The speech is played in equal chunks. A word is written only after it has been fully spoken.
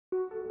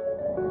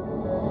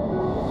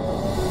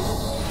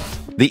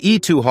The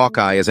E-2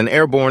 Hawkeye is an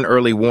airborne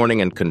early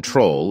warning and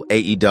control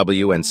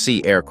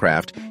AEW&C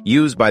aircraft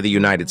used by the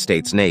United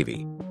States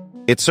Navy.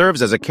 It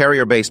serves as a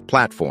carrier-based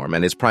platform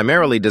and is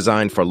primarily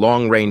designed for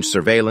long-range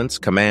surveillance,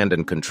 command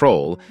and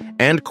control,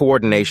 and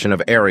coordination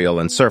of aerial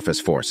and surface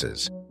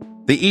forces.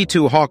 The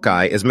E-2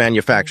 Hawkeye is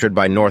manufactured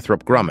by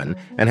Northrop Grumman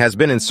and has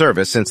been in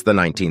service since the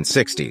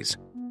 1960s.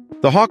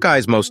 The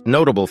Hawkeye's most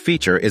notable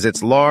feature is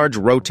its large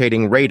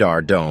rotating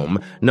radar dome,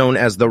 known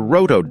as the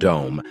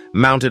rotodome,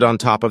 mounted on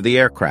top of the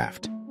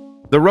aircraft.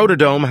 The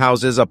rotodome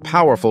houses a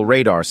powerful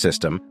radar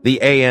system, the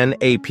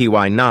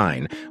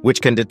AN/APY-9,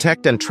 which can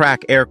detect and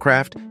track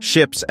aircraft,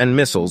 ships, and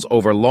missiles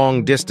over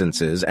long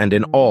distances and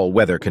in all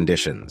weather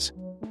conditions.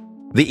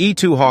 The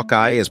E-2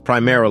 Hawkeye is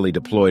primarily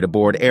deployed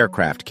aboard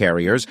aircraft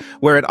carriers,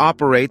 where it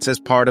operates as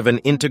part of an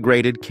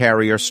integrated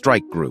carrier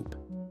strike group.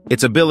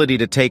 Its ability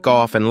to take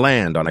off and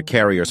land on a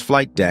carrier's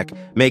flight deck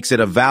makes it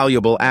a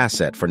valuable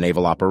asset for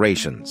naval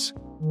operations.